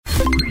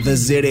The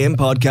ZM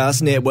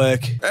Podcast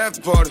Network.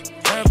 After party,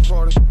 after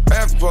party,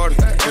 after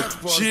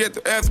party. She at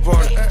the after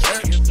party.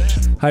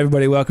 Hi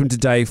everybody, welcome to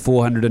day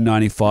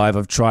 495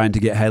 of trying to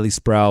get Hayley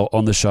Sproul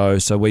on the show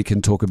so we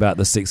can talk about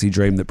the sexy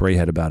dream that Bree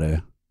had about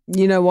her.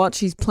 You know what?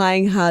 She's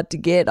playing hard to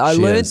get. I She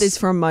learned is. this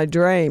from my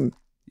dream.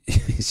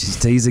 She's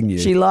teasing you.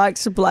 She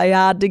likes to play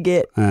hard to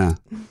get.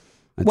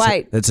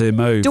 Wait. That's her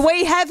move. Do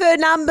we have her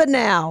number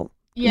now?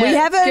 Yeah. We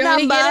have her Do you want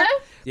me to number. get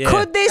her? Yeah.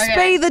 Could this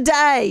Okay. be the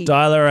day?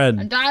 Dial her I'm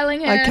in.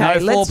 dialing her. Okay.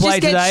 No let's foreplay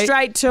just get today.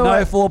 straight to no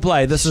it.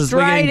 foreplay. We're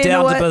Straight getting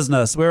down into to it.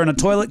 business. We're in a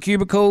toilet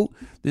cubicle.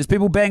 There's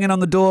people banging on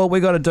the door. We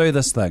got to do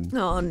this thing.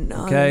 Oh,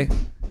 no. Okay?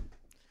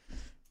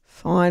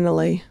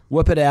 Finally.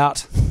 Whip it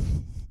out.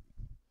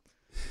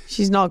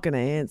 She's not going to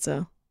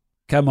answer.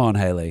 Come on,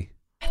 Hayley.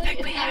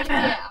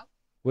 Yeah.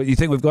 What, you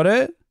think we've got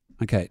her?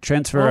 Okay,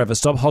 transfer over.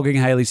 Stop hogging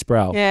Hayley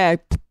Sproul. Yeah.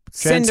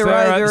 Send her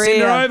Transfer over Send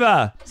here. her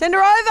over. Send her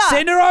over.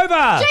 Send her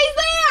over. She's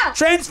there.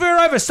 Transfer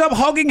over. Stop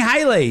hogging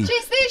Hayley.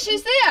 She's there.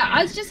 She's there.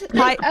 I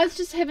was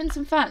just having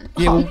some fun.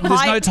 Yeah, well, there's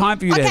Hi. no time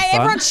for you to Okay, have fun.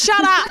 everyone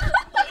shut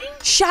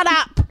up. Shut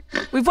up.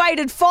 We've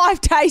waited 5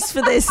 days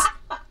for this.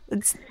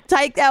 Let's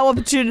take our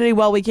opportunity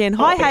while we can.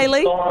 Hi,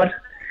 Hayley. God.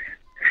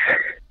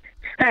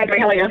 Hey, Bree,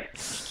 how are you?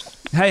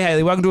 Hey,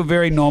 Hayley, welcome to a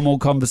very normal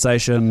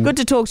conversation. Good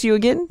to talk to you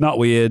again. Not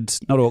weird,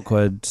 not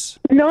awkward.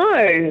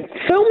 No,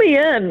 fill me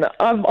in.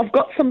 I've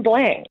got some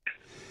blank.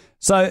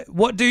 So,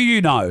 what do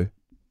you know?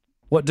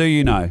 What do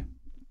you know?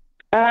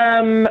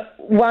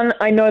 One,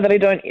 I know that I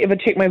don't ever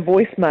check my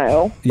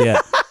voicemail.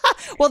 Yeah.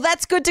 Well,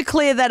 that's good to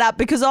clear that up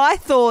because I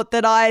thought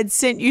that I had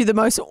sent you the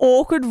most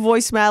awkward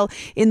voicemail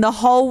in the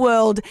whole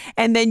world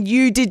and then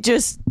you did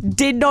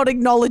not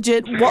acknowledge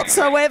it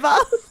whatsoever.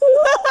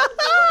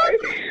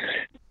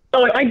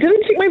 Oh, I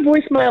didn't check my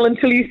voicemail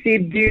until you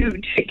said you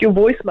check your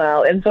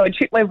voicemail, and so I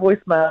checked my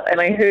voicemail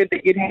and I heard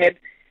that you'd had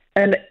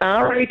an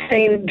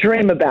R18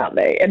 dream about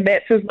me, and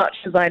that's as much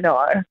as I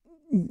know.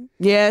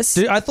 Yes,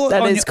 I thought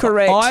that is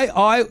correct.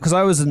 because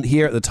I wasn't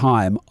here at the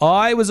time.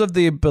 I was of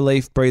the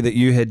belief, Bree, that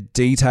you had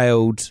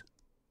detailed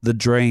the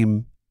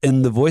dream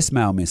in the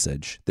voicemail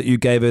message, that you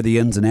gave her the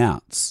ins and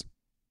outs.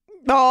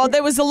 Oh,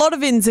 there was a lot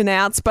of ins and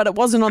outs, but it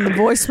wasn't on the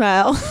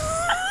voicemail.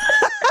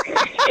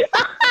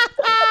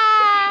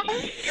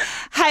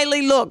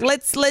 Hayley, look,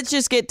 let's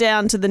just get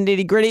down to the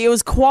nitty gritty. It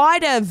was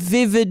quite a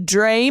vivid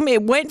dream.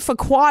 It went for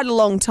quite a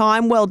long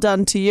time. Well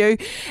done to you.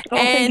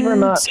 Thank you very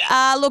much.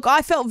 Look,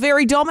 I felt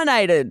very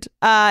dominated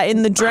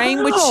in the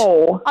dream, which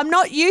Wow. I'm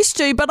not used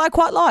to, but I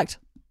quite liked.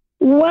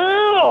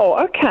 Wow,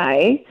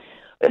 okay.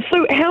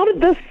 So how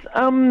did this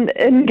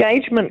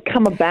engagement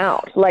come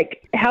about? Like,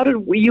 how did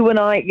you and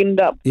I end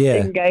up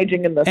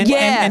engaging in this? And, way?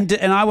 Yeah.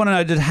 and I want to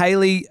know, did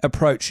Hayley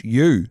approach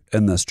you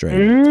in this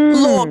dream?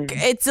 Look,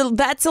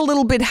 that's a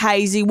little bit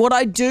hazy. What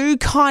I do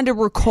kind of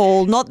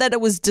recall, not that it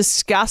was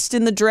discussed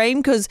in the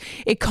dream, because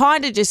it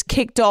kind of just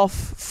kicked off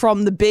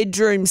from the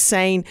bedroom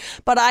scene,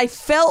 but I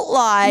felt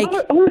like...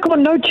 Oh my God,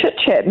 no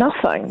chit-chat,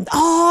 nothing.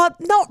 Oh,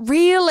 not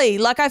really.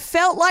 Like, I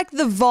felt like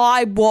the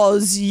vibe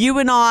was you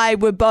and I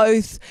were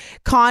both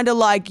kind of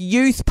like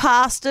youth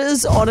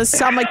pastors on a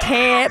summer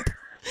camp.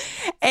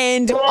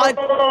 And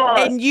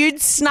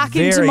you'd snuck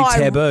Very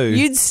taboo.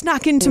 You'd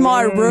snuck into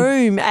my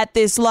room at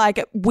this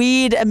like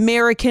weird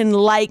American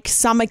lake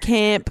summer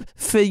camp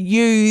for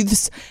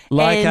youths.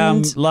 Like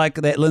and like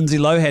that Lindsay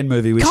Lohan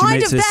movie where she kind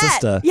meets of her that.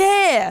 sister.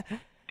 Yeah.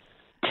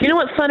 You know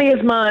what's funny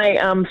is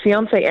my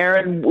fiance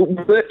Aaron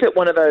worked at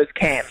one of those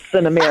camps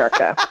in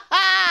America.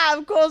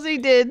 Of course he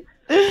did.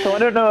 So I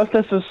don't know if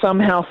this has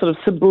somehow sort of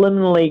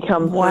subliminally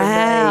come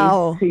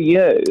Wow. through me to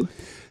you.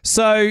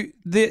 So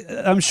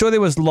I'm sure there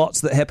was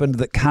lots that happened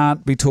that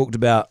can't be talked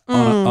about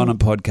on a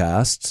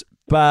podcast,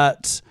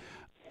 but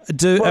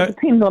Well, it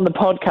depends on the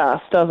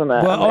podcast, doesn't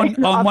it? well, I mean,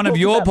 on I've one of talked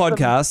your about some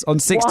podcasts, on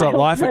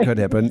Sex.life, it could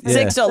happen. Yeah.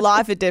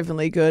 Sex.life, it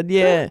definitely could.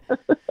 Yeah.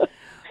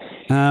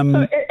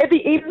 So at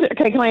the end,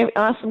 okay, can I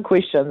ask some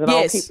questions? And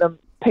I'll Yes. keep them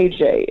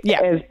PG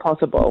Yeah. as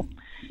possible.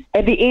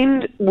 At the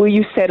end, were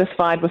you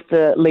satisfied with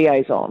the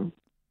liaison?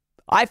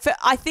 I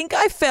think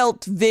I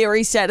felt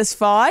very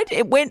satisfied.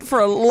 It went for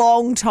a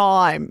long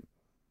time.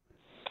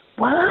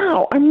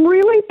 Wow, I'm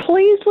really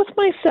pleased with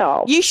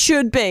myself. You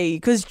should be,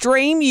 because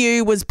Dream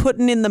You was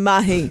putting in the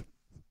mahi.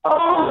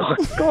 Oh,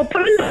 God,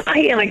 put it in the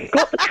hand. I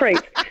got the treat.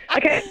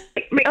 Okay,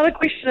 my other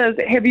question is,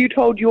 have you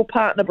told your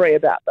partner, Bree,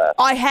 about this?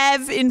 I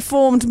have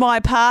informed my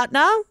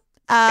partner.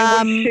 And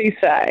what did she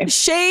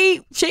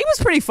say? She was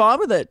pretty fine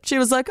with it. She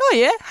was like, oh,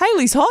 yeah,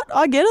 Hayley's hot.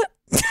 I get it.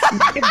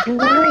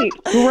 Great.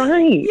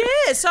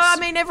 Yeah, so, I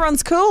mean,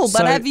 everyone's cool. But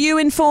So- have you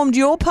informed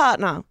your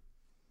partner?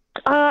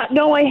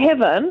 No, I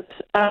haven't.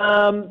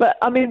 But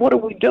I mean, what do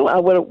we do? Why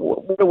are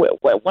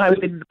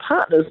we in the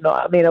partners? No,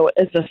 I mean,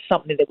 is this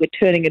something that we're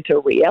turning into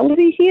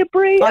reality here,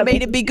 Bree? I mean,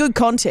 it'd be good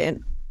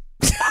content.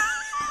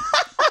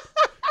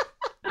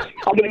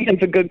 I'm anything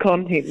for good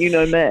content, you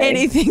know me.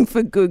 Anything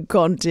for good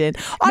content.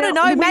 I don't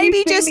know, When maybe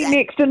you see just... me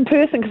next in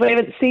person, because I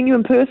haven't seen you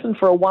in person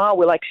for a while.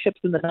 We're like ships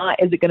in the night.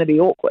 Is it going to be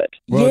awkward?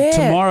 Well, Yeah.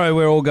 tomorrow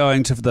we're all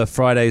going to the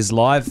Fridays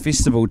Live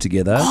Festival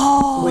together.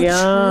 Oh, We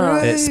are.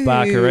 At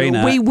Spark true.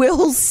 Arena. We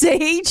will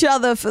see each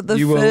other for the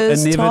You will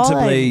first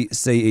inevitably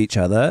see each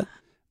other.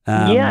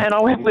 Yeah,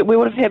 and we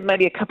would have had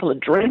maybe a couple of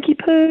drinky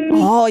poos.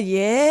 Oh,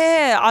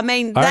 yeah. I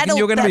mean, I reckon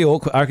you're going to be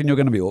awkward. I reckon you're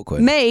going to be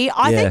awkward. Me,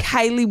 I Yeah. think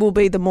Hayley will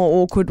be the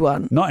more awkward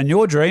one. Not in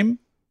your dream.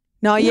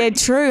 No, yeah,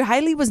 true.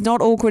 Hayley was not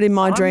awkward in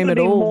my I'm dream gonna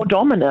at be all. more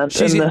dominant.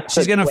 She's in going this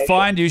to situation.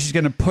 find you. She's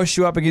going to push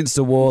you up against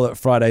a wall at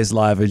Fridays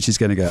Live, and she's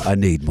going to go, I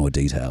need more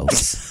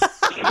details.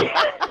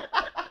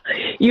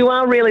 You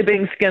are really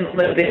being skinned in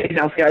the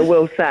details, I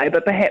will say,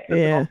 but perhaps it's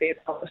Yeah. an obvious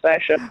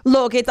conversation.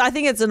 Look, I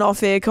think it's an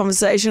off-air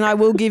conversation. I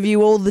will give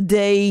you all the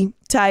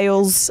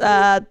details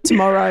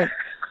tomorrow.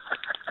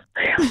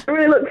 I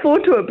really look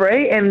forward to it,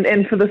 Bree,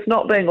 and for this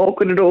not being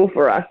awkward at all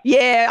for us.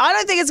 Yeah, I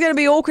don't think it's going to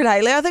be awkward,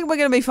 Hayley. I think we're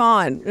going to be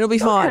fine. It'll be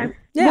fine. Okay.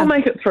 Yeah. We'll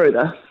make it through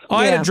this.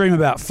 I had Yeah. a dream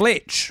about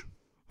Fletch.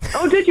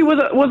 Oh, did you? Was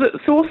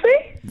it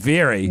saucy?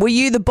 Very. Were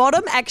you the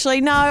bottom? Actually,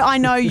 no, I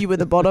know you were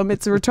the bottom.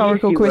 It's a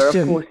rhetorical Yes, you were,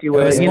 question. of course you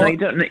were. It was You, know, more-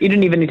 you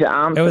didn't even need to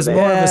answer It was that.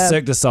 more of Yeah. a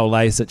Cirque du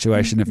Soleil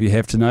situation, if you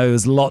have to know. There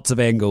was lots of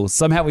angles.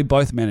 Somehow we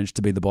both managed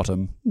to be the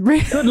bottom.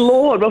 Good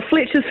Lord. Well,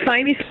 Fletch is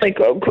famously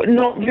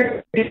not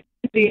very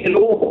busy at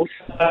all.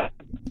 So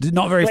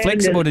Not very Landon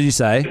flexible, did you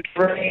say?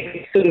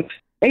 very sort of,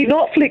 he's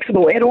not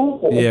flexible at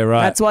all. Yeah,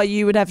 right. That's why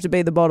you would have to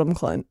be the bottom,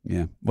 Clint.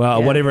 Yeah.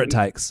 Well, whatever it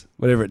takes.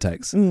 Whatever it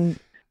takes.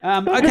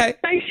 Okay.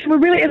 We're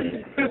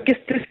really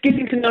just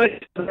getting to know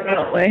each other,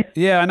 aren't we?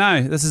 Yeah, I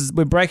know.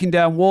 We're breaking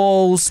down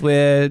walls.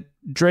 We're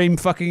dream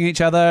fucking each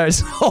other.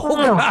 It's all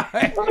going.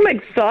 I'm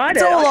excited.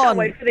 It's all I can't on.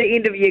 wait for the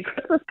end of year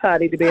Christmas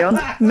party, to be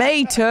honest.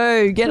 Me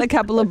too. Get a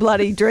couple of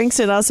bloody drinks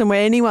in us and we're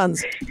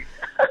anyone's.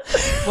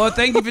 Well,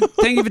 thank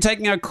you for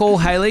taking our call,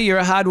 Hayley. You're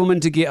a hard woman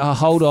to get a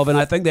hold of, and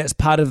I think that's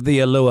part of the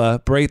allure.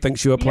 Bree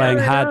thinks you were playing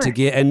I hard know. to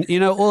get,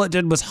 and all it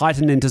did was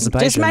heighten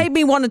anticipation. Just made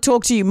me want to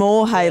talk to you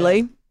more,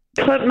 Hayley.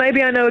 Clint,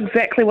 maybe I know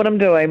exactly what I'm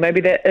doing. Maybe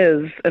that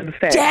is, in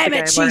fact, Damn the it,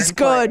 game she's I'm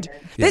playing. good.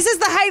 This is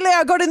the Hayley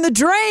I got in the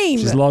dream.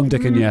 She's long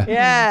dicking you.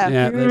 Yeah.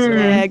 Yeah, that's right.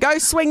 Yeah, go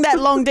swing that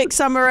long dick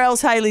somewhere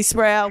else, Hayley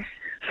Sproul.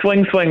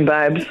 Swing, swing,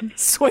 babes.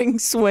 Swing,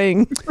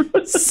 swing.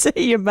 See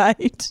you,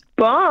 mate.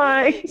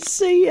 Bye.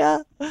 See ya.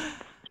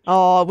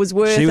 Oh, it was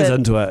worth She was it.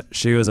 into it.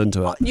 She was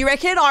into it. You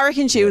reckon? I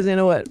reckon she was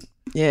into it.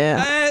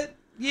 Yeah.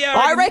 Yeah,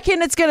 I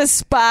reckon it's going to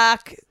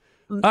spark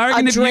a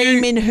if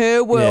dream in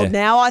her world Yeah.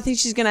 now. I think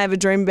she's going to have a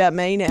dream about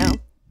me now.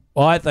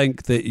 I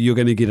think that you're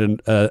going to get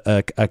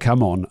a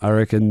come on. I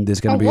reckon there's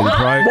going to be what? a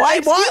pro.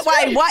 Wait.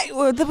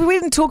 Well, we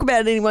didn't talk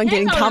about anyone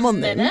getting come on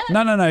then.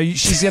 No.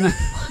 She's going to.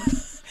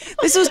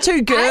 This was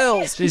two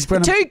girls. She's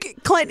gonna-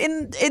 Clint,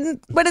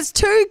 when it's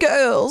two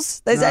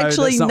girls, there's No,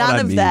 actually that's not what none I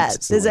of meant. that.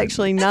 That's There's not what I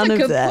actually That's none a of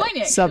good that point,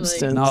 actually.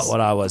 substance. Not what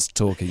I was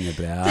talking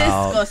about.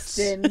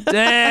 Disgusting.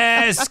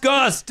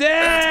 Disgusting.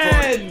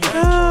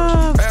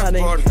 Ah, After funny.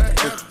 party.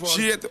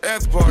 She at the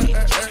after party.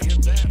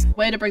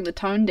 Way to bring the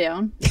tone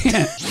down.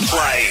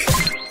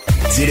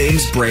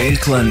 ZM's Bree and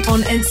Clint.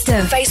 On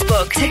Insta,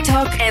 Facebook,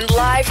 TikTok, and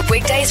live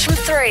weekdays from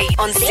 3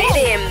 on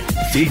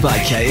ZM. Fed by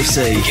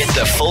KFC. Get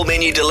the full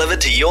menu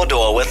delivered to your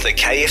door with the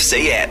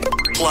KFC app.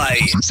 Play.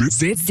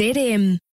 ZM.